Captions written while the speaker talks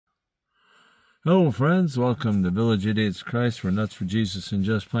Hello, friends. Welcome to Village Idiots Christ. We're nuts for Jesus and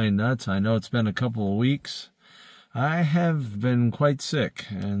just plain nuts. I know it's been a couple of weeks. I have been quite sick,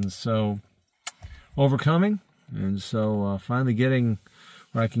 and so overcoming, and so finally getting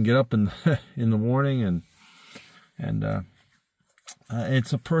where I can get up in in the morning, and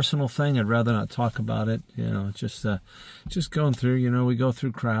it's a personal thing. I'd rather not talk about it. Just going through. We go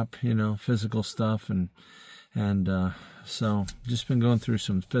through crap. Physical stuff, and so just been going through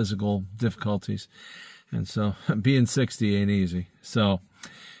some physical difficulties, and so being 60 ain't easy. So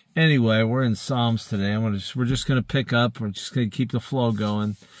anyway, we're in Psalms today. We're just gonna pick up. We're just gonna keep the flow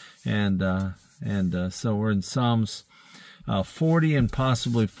going, and so we're in Psalms 40 and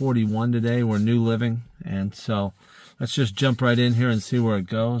possibly 41 today. We're New Living, and so let's just jump right in here and see where it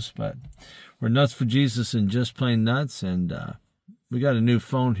goes. But we're nuts for Jesus and just plain nuts, and we got a new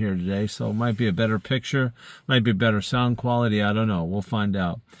phone here today, so it might be a better picture, might be better sound quality. I don't know. We'll find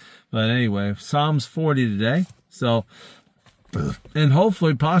out. But anyway, Psalms 40 today. So, and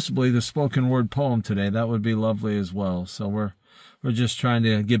hopefully, possibly the spoken word poem today. That would be lovely as well. So we're just trying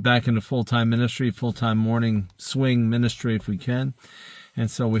to get back into full-time ministry, full-time morning swing ministry if we can. And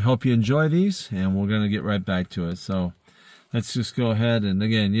so we hope you enjoy these, and we're going to get right back to it. So let's just go ahead. And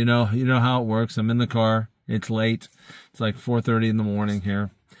again, you know how it works. I'm in the car. It's late. It's like 4:30 in the morning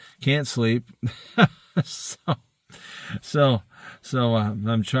here. Can't sleep. so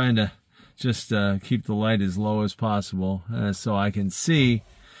I'm trying to just keep the light as low as possible so I can see,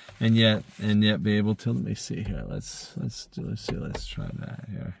 and yet be able to. Let me see here. Let's try that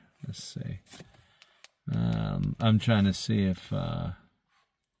here. Let's see. I'm trying to see if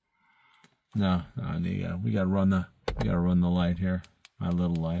no, we gotta run the light here. My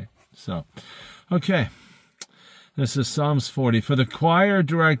little light. So, okay. This is Psalms 40. For the choir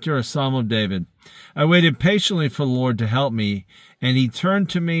director, a psalm of David. I waited patiently for the Lord to help me, and he turned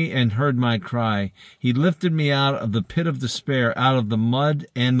to me and heard my cry. He lifted me out of the pit of despair, out of the mud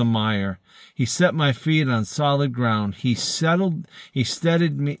and the mire. He set my feet on solid ground. He steadied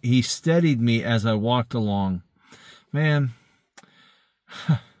me as I walked along. Man,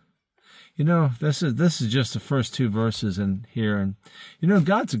 this is just the first two verses in here, and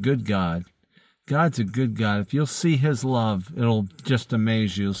God's a good God. God's a good God. If you'll see his love, it'll just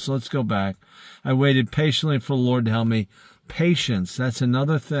amaze you. So let's go back. I waited patiently for the Lord to help me. Patience, that's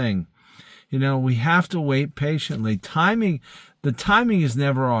another thing. We have to wait patiently. The timing is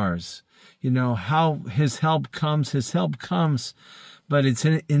never ours. How his help comes, but it's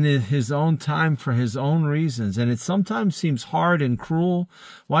in his own time for his own reasons. And it sometimes seems hard and cruel.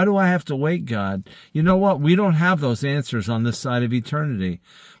 Why do I have to wait, God? You know what? We don't have those answers on this side of eternity.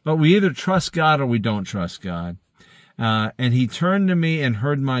 But we either trust God or we don't trust God. And he turned to me and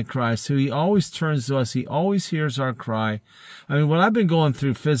heard my cry. So he always turns to us. He always hears our cry. I mean, what I've been going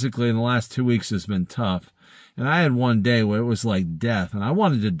through physically in the last 2 weeks has been tough. And I had one day where it was like death, and I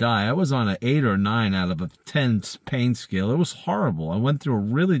wanted to die. I was on an 8 or 9 out of a 10 pain scale. It was horrible. I went through a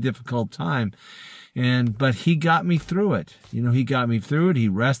really difficult time, but he got me through it. He got me through it. He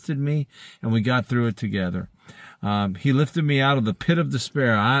rested me, and we got through it together. He lifted me out of the pit of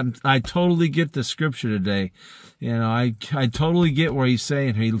despair. I totally get the scripture today. I totally get where he's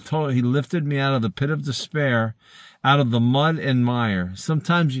saying he lifted me out of the pit of despair, out of the mud and mire.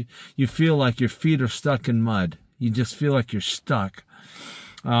 Sometimes you feel like your feet are stuck in mud. You just feel like you're stuck.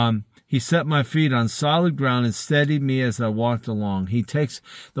 He set my feet on solid ground and steadied me as I walked along. The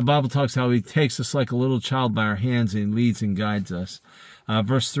Bible talks how he takes us like a little child by our hands and leads and guides us.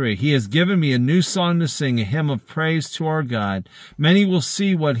 Verse 3, he has given me a new song to sing, a hymn of praise to our God. Many will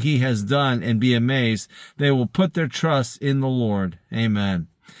see what he has done and be amazed. They will put their trust in the Lord. Amen.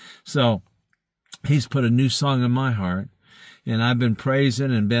 So, he's put a new song in my heart, and I've been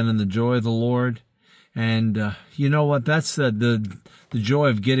praising and been in the joy of the Lord. And you know what? That's the joy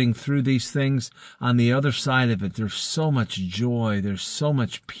of getting through these things. On the other side of it, there's so much joy. There's so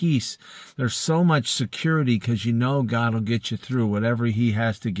much peace. There's so much security because God will get you through whatever he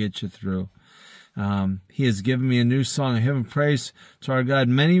has to get you through. He has given me a new song, a hymn of praise to our God.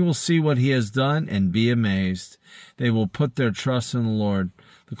 Many will see what he has done and be amazed. They will put their trust in the Lord.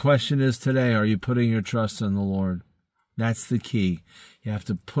 The question is today, are you putting your trust in the Lord? That's the key. You have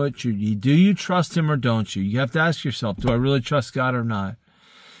to do you trust him or don't you? You have to ask yourself, do I really trust God or not?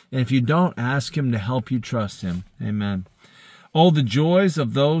 And if you don't, ask him to help you trust him. Amen. Oh, the joys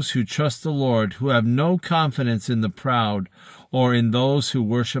of those who trust the Lord, who have no confidence in the proud or in those who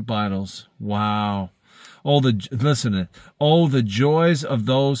worship idols. Wow. Oh, the joys of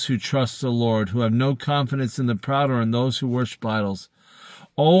those who trust the Lord, who have no confidence in the proud or in those who worship idols.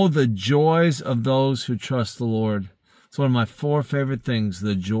 Oh, the joys of those who trust the Lord. It's one of my 4 favorite things,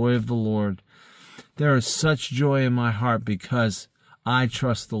 the joy of the Lord. There is such joy in my heart because I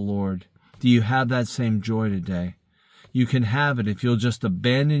trust the Lord. Do you have that same joy today? You can have it if you'll just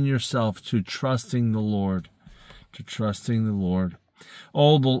abandon yourself to trusting the Lord. To trusting the Lord.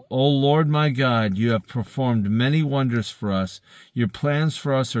 O Lord my God, you have performed many wonders for us. Your plans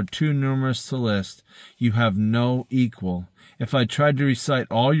for us are too numerous to list. You have no equal. If I tried to recite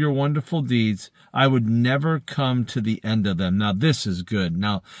all your wonderful deeds, I would never come to the end of them. Now this is good.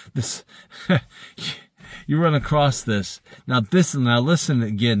 Now this, you run across this. Now listen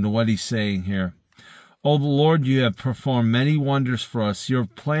again to what he's saying here. O Lord, you have performed many wonders for us. Your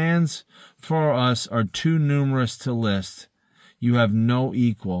plans for us are too numerous to list. You have no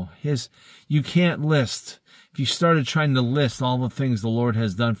equal. You can't list. If you started trying to list all the things the Lord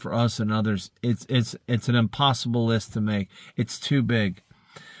has done for us and others, it's an impossible list to make. It's too big.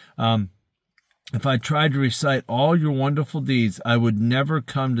 If I tried to recite all your wonderful deeds, I would never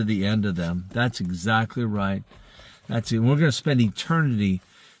come to the end of them. That's exactly right. That's it. We're going to spend eternity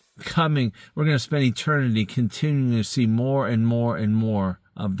we're going to spend eternity continuing to see more and more and more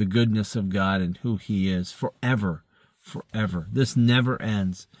of the goodness of God and who he is forever. Forever. This never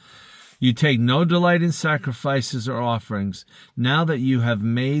ends. You take no delight in sacrifices or offerings. Now that you have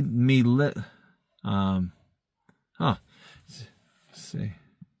made me let's see.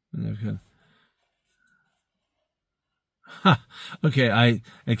 Okay, I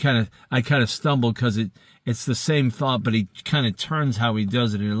kind of stumbled because it's the same thought, but he kind of turns how he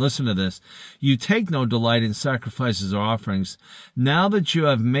does it. And listen to this. You take no delight in sacrifices or offerings. Now that you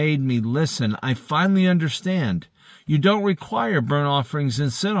have made me listen, I finally understand. You don't require burnt offerings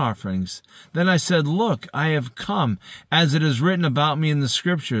and sin offerings. Then I said, look, I have come, as it is written about me in the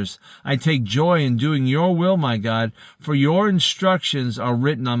scriptures. I take joy in doing your will, my God, for your instructions are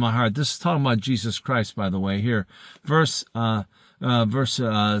written on my heart. This is talking about Jesus Christ, by the way, here. Verse 7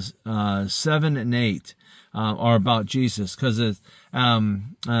 and 8 are about Jesus, because look,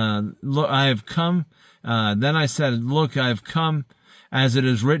 I have come. Then I said, look, I have come. As it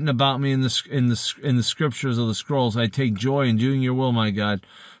is written about me in the scriptures of the scrolls, I take joy in doing your will, my God,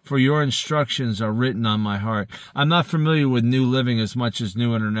 for your instructions are written on my heart. I'm not familiar with New Living as much as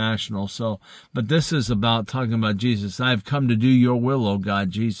New International, but this is talking about Jesus. I have come to do your will, O God,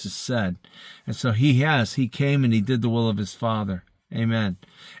 Jesus said. And so he came and he did the will of his Father. Amen.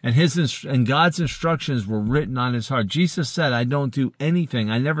 And God's instructions were written on his heart. Jesus said, I don't do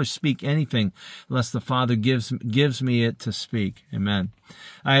anything. I never speak anything unless the Father gives me it to speak. Amen.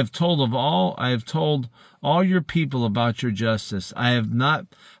 I have told all your people about your justice. I have not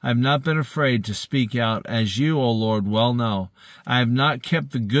been afraid to speak out, as you, O Lord, well know. I have not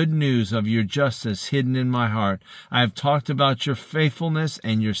kept the good news of your justice hidden in my heart. I have talked about your faithfulness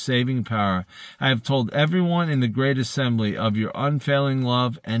and your saving power. I have told everyone in the great assembly of your unfailing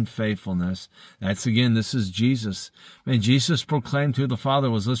love and faithfulness. This is Jesus. And Jesus proclaimed who the Father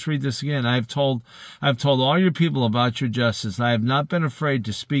was. Let's read this again. I have told all your people about your justice. I have not been afraid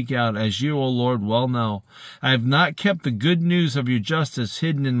to speak out, as you, O Lord, well know. I have not kept the good news of your justice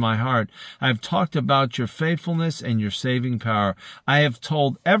hidden in my heart. I have talked about your faithfulness and your saving power. I have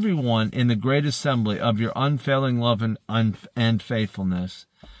told everyone in the great assembly of your unfailing love and faithfulness.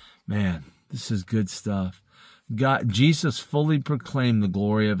 Man, this is good stuff. Jesus fully proclaimed the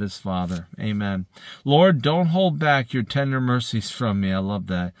glory of his Father. Amen. Lord, don't hold back your tender mercies from me. I love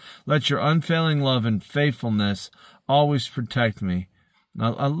that. Let your unfailing love and faithfulness always protect me.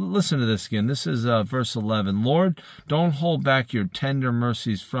 Now, listen to this again. This is verse 11. Lord, don't hold back your tender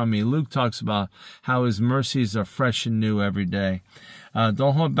mercies from me. Luke talks about how his mercies are fresh and new every day.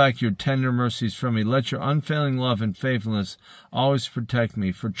 Don't hold back your tender mercies from me. Let your unfailing love and faithfulness always protect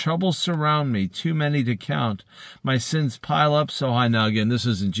me. For troubles surround me, too many to count. My sins pile up so high. Now again, this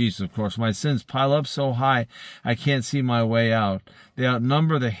isn't Jesus, of course. My sins pile up so high, I can't see my way out. They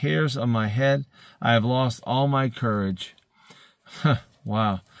outnumber the hairs of my head. I have lost all my courage.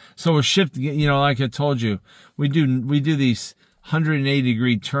 Wow. So we're shifting, like I told you, we do these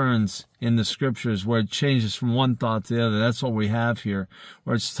 180-degree turns in the scriptures where it changes from one thought to the other. That's what we have here,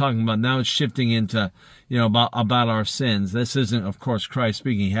 where it's talking about, now it's shifting into, about our sins. This isn't, of course, Christ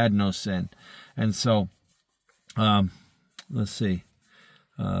speaking. He had no sin. And so, let's see,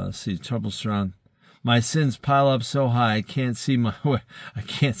 trouble surround. My sins pile up so high, I can't see my way.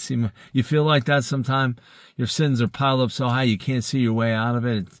 You feel like that sometime? Your sins are piled up so high, you can't see your way out of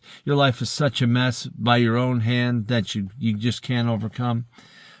it. Your life is such a mess by your own hand that you just can't overcome.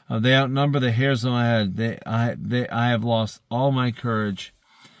 They outnumber the hairs on my head. I have lost all my courage.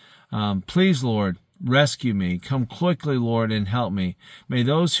 Please, Lord, rescue me. Come quickly, Lord, and help me. May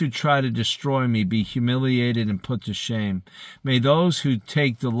those who try to destroy me be humiliated and put to shame. May those who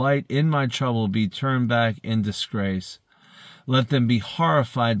take delight in my trouble be turned back in disgrace. Let them be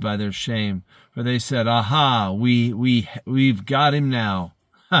horrified by their shame, for they said, aha, we've got him now.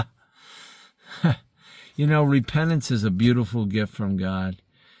 You know, repentance is a beautiful gift from God.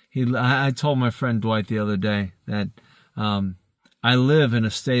 I told my friend Dwight the other day that I live in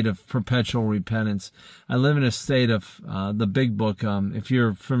a state of perpetual repentance. I live in a state of the Big Book. If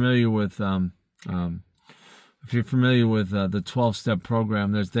you're familiar with the 12-step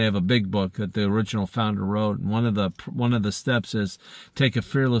program, they have a big book that the original founder wrote, and one of the steps is take a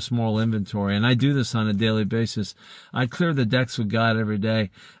fearless moral inventory. And I do this on a daily basis. I clear the decks with God every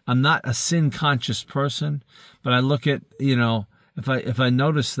day. I'm not a sin-conscious person, but I look at, you know, if I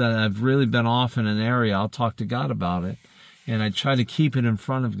notice that I've really been off in an area, I'll talk to God about it, and I try to keep it in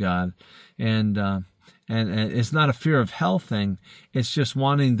front of God. And it's not a fear of hell thing. It's just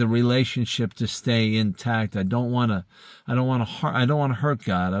wanting the relationship to stay intact. I don't want to hurt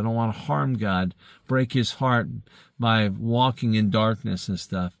God. I don't want to harm God, break his heart by walking in darkness and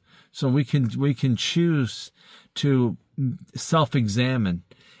stuff. So we can choose to self-examine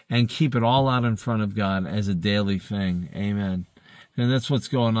and keep it all out in front of God as a daily thing. Amen. And that's what's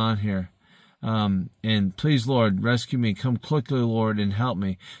going on here. And please, Lord, rescue me. Come quickly, Lord, and help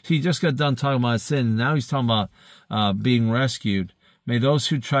me. See, he just got done talking about sin, and now he's talking about being rescued. May those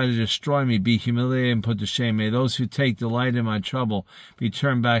who try to destroy me be humiliated and put to shame. May those who take delight in my trouble be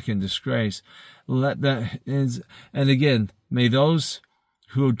turned back in disgrace. And again, may those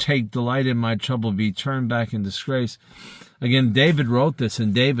who take delight in my trouble be turned back in disgrace. Again, David wrote this,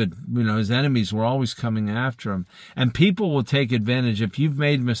 and David, you know, his enemies were always coming after him. And people will take advantage. If you've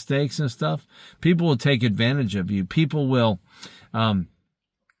made mistakes and stuff, people will take advantage of you. People will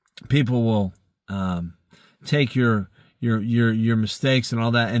take your mistakes and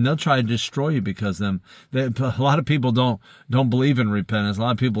all that, and they'll try to destroy you because of them. A lot of people don't believe in repentance. A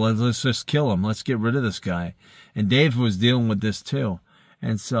lot of people, let's just kill him. Let's get rid of this guy. And David was dealing with this too.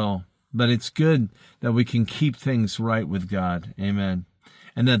 And so, but it's good that we can keep things right with God. Amen.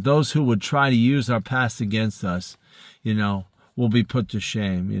 And that those who would try to use our past against us, you know, will be put to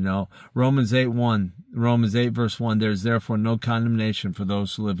shame. You know, Romans 8 verse 1, there's therefore no condemnation for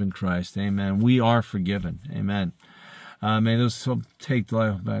those who live in Christ. Amen. We are forgiven. Amen. May those who take the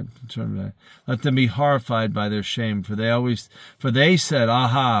life back, turn back. Let them be horrified by their shame, for they said,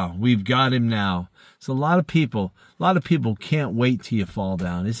 aha, we've got him now. So a lot of people can't wait till you fall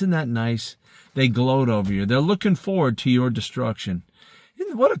down. Isn't that nice? They gloat over you. They're looking forward to your destruction.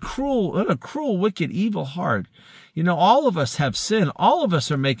 What a cruel, wicked, evil heart. You know, all of us have sin. All of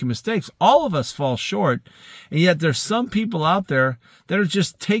us are making mistakes. All of us fall short. And yet there's some people out there that are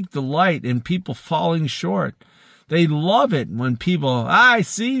just take delight in people falling short. They love it when people, I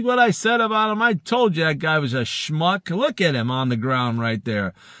see what I said about him. I told you that guy was a schmuck. Look at him on the ground right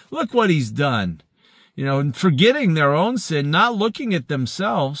there. Look what he's done. You know, and forgetting their own sin, not looking at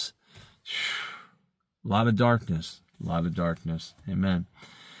themselves. A lot of darkness. A lot of darkness. Amen.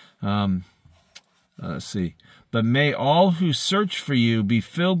 Let's see. But may all who search for you be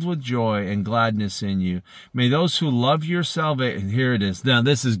filled with joy and gladness in you. May those who love your salvation. Here it is. Now,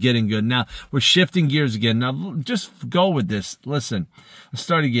 this is getting good. Now, we're shifting gears again. Now, just go with this. Listen. Let's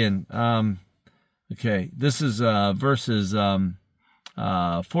start again. Okay. This is verses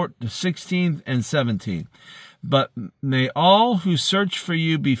 16 and 17. But may all who search for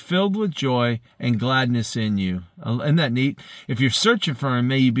you be filled with joy and gladness in you. Isn't that neat? If you're searching for him,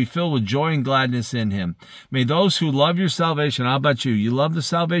 may you be filled with joy and gladness in him. May those who love your salvation, how about you? You love the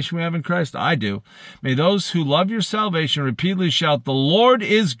salvation we have in Christ? I do. May those who love your salvation repeatedly shout, the Lord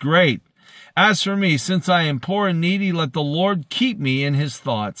is great. As for me, since I am poor and needy, let the Lord keep me in his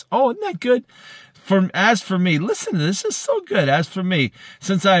thoughts. Oh, isn't that good? As for me, listen to this, is so good. As for me,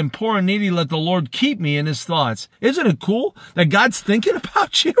 since I am poor and needy, let the Lord keep me in his thoughts. Isn't it cool that God's thinking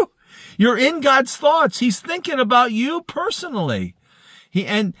about you? You're in God's thoughts. He's thinking about you personally.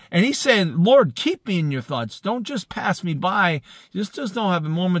 And he's saying, Lord, keep me in your thoughts. Don't just pass me by. Just don't have a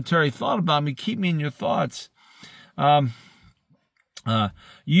momentary thought about me. Keep me in your thoughts. You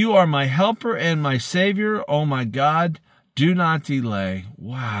are my helper and my savior. Oh my God, do not delay.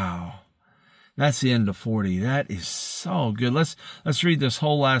 Wow. That's the end of 40. That is so good. Let's read this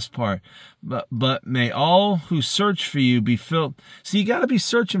whole last part. But may all who search for you be filled. See, you got to be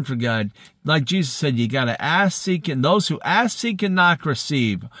searching for God. Like Jesus said, you got to ask, seek, and those who ask, seek, and knock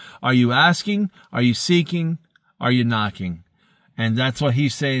receive. Are you asking? Are you seeking? Are you knocking? And that's what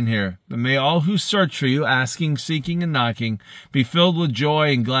he's saying here. But may all who search for you, asking, seeking, and knocking, be filled with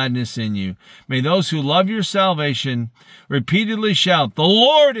joy and gladness in you. May those who love your salvation repeatedly shout, the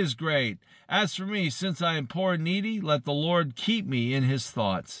Lord is great. As for me, since I am poor and needy, let the Lord keep me in his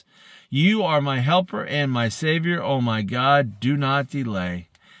thoughts. You are my helper and my Savior. Oh my God, do not delay.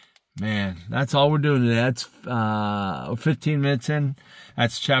 Man, that's all we're doing today. That's 15 minutes in.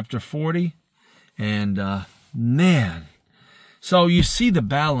 That's chapter 40. And man, so you see the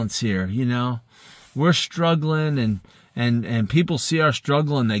balance here, you know. We're struggling and people see our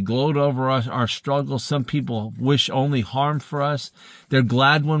struggle and they gloat over our struggle. Some people wish only harm for us. They're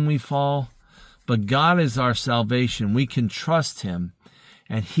glad when we fall. But God is our salvation. We can trust him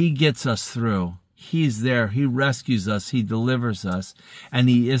and he gets us through. He's there. He rescues us. He delivers us. And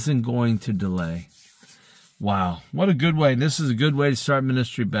he isn't going to delay. Wow. What a good way. This is a good way to start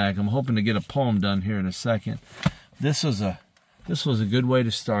ministry back. I'm hoping to get a poem done here in a second. This was a good way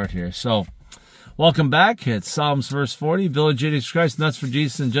to start here. So, welcome back. It's Psalms verse 40. Village Idiots Christ, nuts for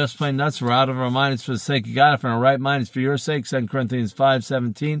Jesus and just plain nuts. We're out of our mind. It's for the sake of God. If we're in our right mind, it's for your sake. 2 Corinthians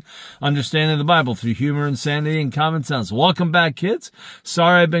 5:17. Understanding the Bible through humor, insanity, and common sense. Welcome back, kids.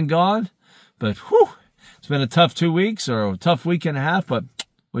 Sorry I've been gone. But, whew, it's been a tough 2 weeks or a tough week and a half, but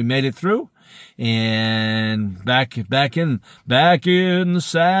we made it through. And back in the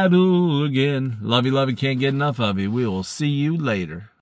saddle again. Love you, can't get enough of you. We will see you later.